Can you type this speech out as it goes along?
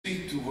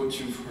what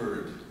you've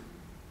heard.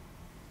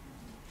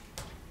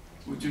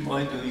 Would you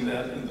mind doing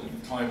that in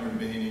the time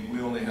remaining?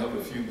 We only have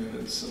a few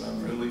minutes, and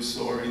I'm really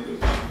sorry that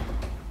we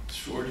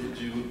shorted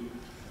you.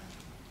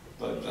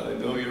 But I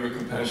know you're a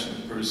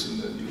compassionate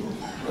person, that you'll...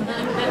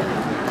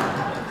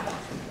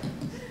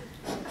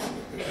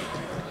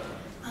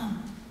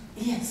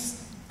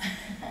 Yes.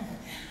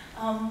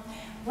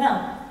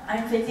 Well,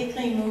 I'm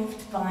particularly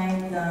moved by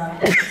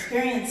the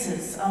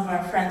experiences of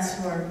our friends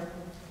who are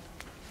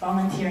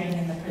volunteering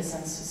in the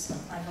prison system.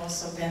 I've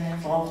also been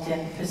involved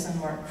in prison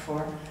work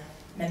for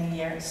many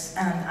years,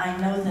 and I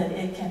know that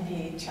it can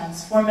be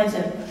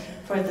transformative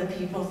for the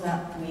people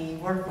that we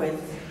work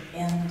with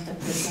in the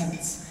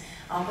prisons.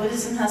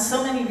 Buddhism has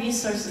so many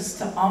resources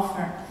to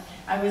offer.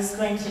 I was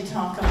going to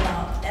talk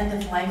about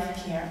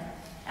end-of-life care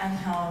and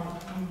how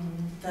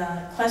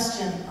the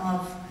question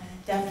of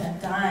death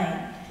and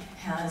dying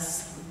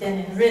has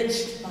been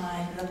enriched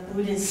by the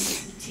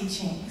Buddhist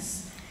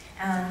teachings.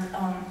 And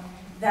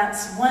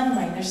that's one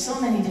way. There's so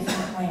many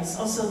different ways.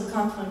 Also the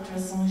conflict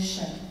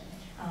resolution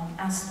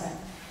aspect.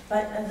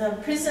 But the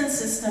prison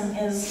system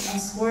is a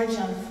scourge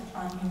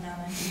on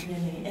humanity,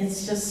 really.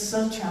 It's just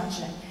so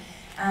tragic.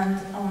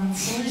 And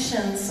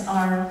solutions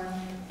are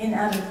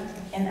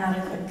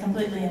inadequate,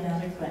 completely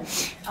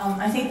inadequate.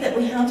 I think that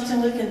we have to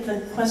look at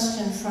the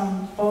question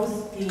from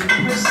both the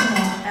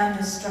personal and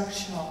the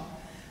structural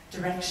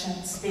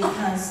directions,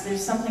 because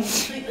there's something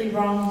completely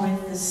wrong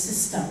with the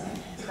system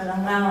that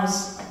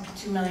allows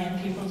 2 million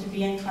people to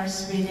be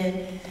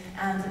incarcerated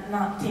and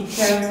not take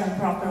care of them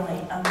properly.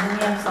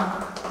 Many of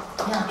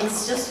them, yeah,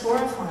 it's just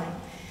horrifying.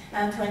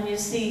 And when you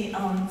see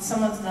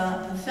some of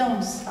the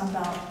films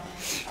about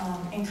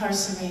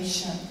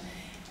incarceration,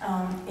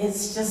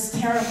 it's just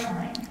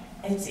terrifying.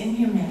 It's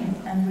inhumane,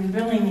 and we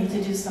really need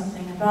to do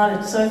something about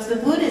it. So if the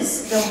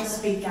Buddhists don't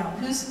speak out,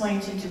 who's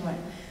going to do it?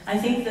 I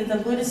think that the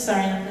Buddhists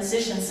are in a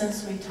position,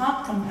 since we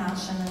taught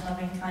compassion and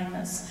loving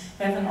kindness,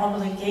 we have an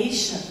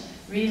obligation,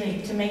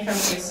 really, to make our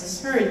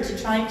voices heard,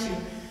 to try to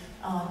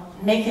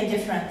make a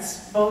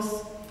difference,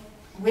 both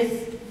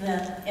with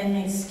the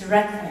inmates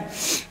directly,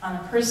 on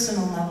a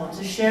personal level,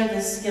 to share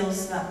the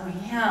skills that we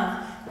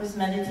have with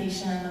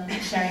meditation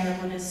and sharing the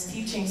Buddhist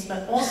teachings,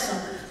 but also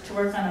to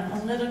work on a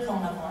political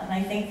level. And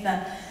I think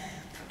that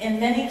in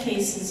many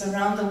cases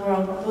around the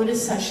world,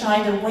 Buddhists have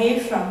shied away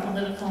from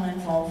political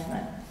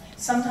involvement.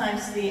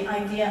 Sometimes the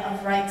idea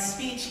of right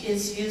speech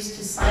is used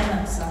to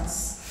silence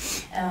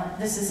us.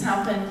 This has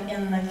happened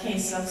in the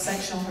case of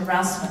sexual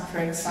harassment, for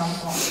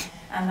example.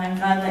 And I'm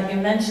glad that you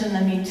mentioned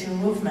the Me Too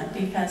movement,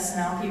 because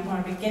now people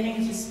are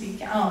beginning to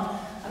speak out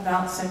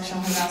about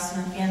sexual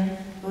harassment in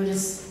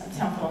Buddhist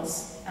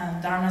temples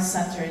and Dharma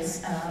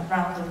centers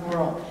around the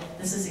world.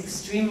 This is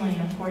extremely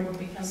important,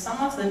 because some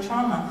of the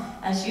trauma,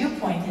 as you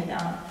pointed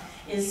out,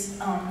 is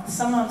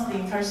some of the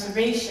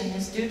incarceration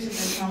is due to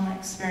the trauma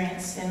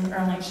experienced in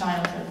early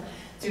childhood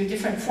through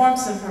different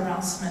forms of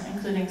harassment,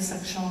 including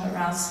sexual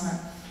harassment.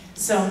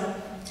 So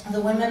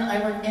the women I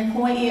work in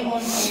Hawaii,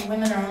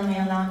 women are only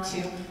allowed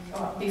to,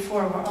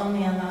 before were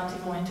only allowed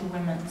to go into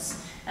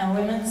women's. And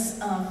women's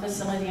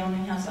facility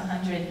only has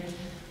 100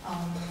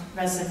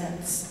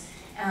 residents.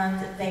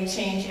 And they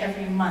change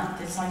every month.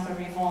 It's like a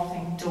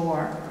revolving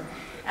door.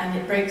 And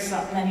it breaks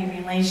up many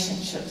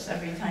relationships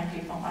every time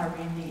people are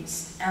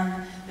released.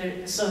 And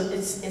so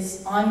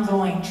it's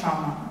ongoing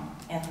trauma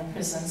in the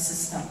prison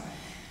system.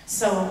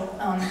 So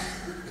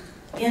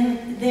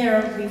in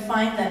there, we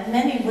find that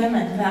many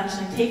women have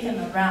actually taken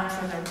the rap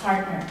for their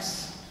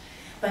partners.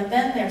 But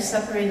then they're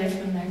separated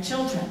from their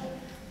children.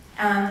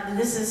 And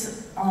this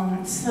is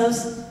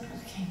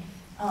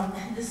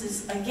this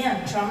is,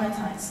 again,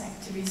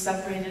 traumatizing, to be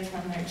separated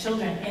from their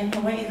children. In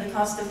Hawaii, the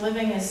cost of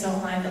living is so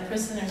high that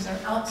prisoners are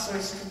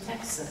outsourced to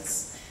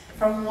Texas.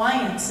 From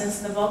Hawaiian,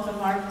 since the bulk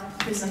of our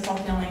prison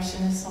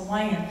population is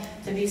Hawaiian,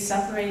 to be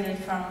separated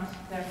from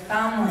their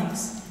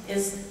families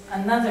is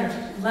another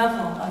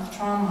level of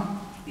trauma.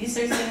 These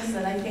are things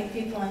that I think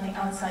people in the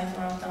outside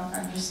world don't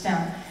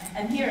understand.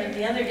 And here,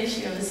 the other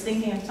issue I was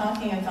thinking of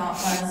talking about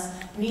was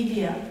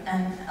media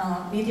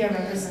and media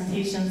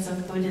representations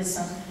of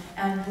Buddhism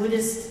and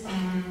Buddhist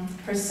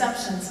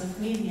perceptions of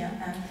media.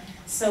 And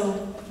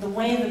so the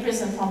way the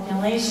prison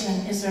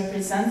population is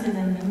represented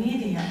in the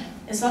media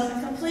is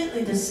often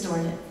completely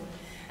distorted.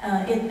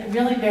 It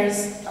really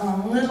bears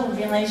little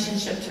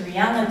relationship to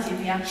reality,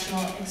 the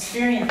actual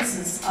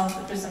experiences of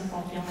the prison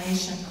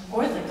population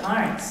or the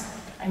guards.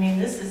 I mean,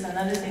 this is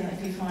another thing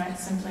that people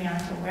simply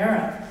aren't aware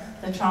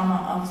of, the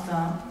trauma of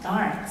the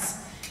guards.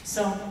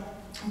 So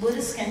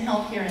Buddhists can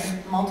help here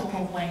in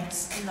multiple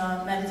ways.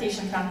 The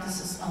meditation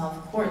practices, of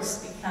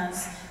course,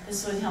 because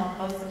this would help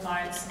both the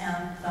guards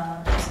and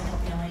the prison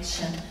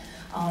population.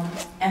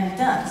 And it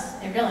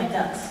does, it really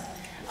does.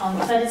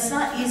 But it's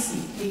not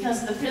easy,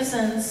 because the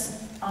prisons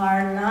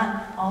are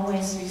not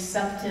always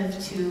receptive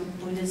to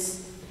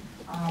Buddhist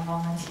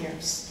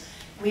volunteers.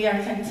 We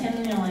are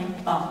continually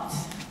bumped.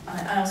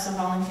 I also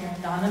volunteer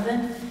in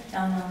Donovan,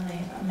 down on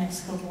the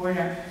Mexico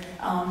border.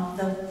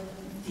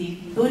 The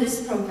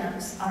Buddhist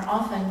programs are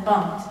often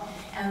bumped,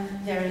 and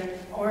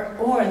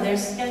they're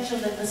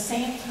scheduled at the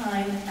same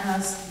time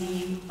as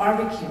the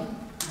barbecue.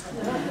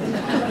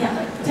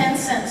 Yeah, 10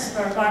 cents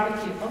for a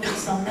barbecue. Okay,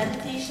 so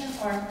meditation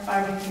or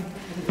barbecue?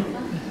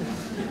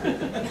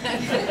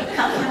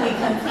 How can we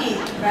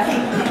compete,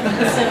 right?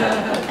 So,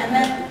 and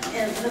then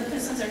the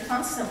prisons are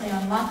constantly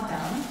on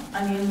lockdown.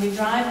 I mean, we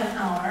drive an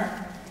hour,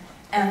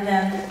 and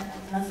then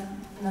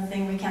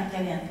nothing, we can't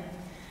get in.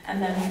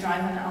 And then we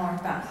drive an hour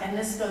back. And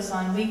this goes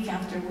on week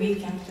after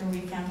week after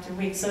week after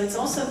week. So it's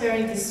also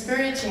very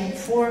discouraging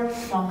for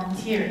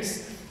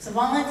volunteers. So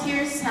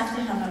volunteers have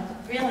to have a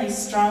really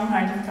strong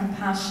heart of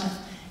compassion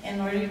in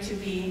order to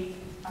be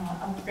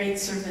of great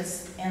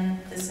service in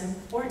this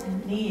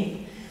important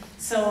need.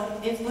 So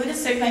if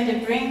Buddhists are going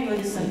to bring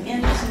Buddhism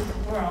into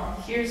the world,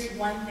 here's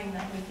one thing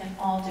that we can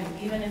all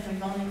do, even if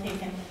we've only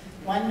taken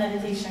one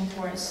meditation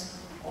course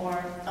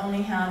or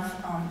only have,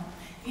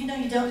 you know,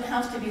 you don't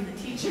have to be the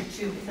teacher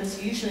too,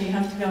 because usually you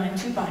have to go in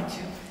 2 by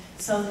 2.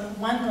 So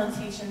one will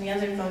teach and the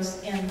other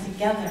goes in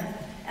together,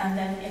 and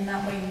then in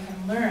that way you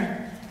can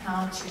learn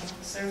how to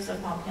serve the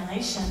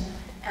population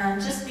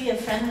and just be a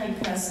friendly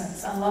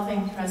presence, a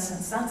loving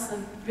presence. That's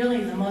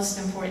really the most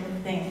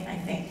important thing, I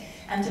think.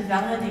 And to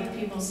validate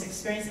people's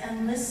experience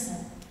and listen.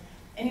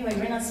 Anyway,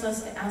 we're not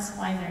supposed to ask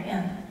why they're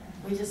in.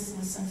 We just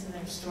listen to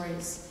their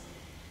stories.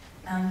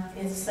 And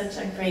it's such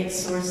a great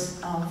source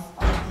of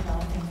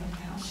developing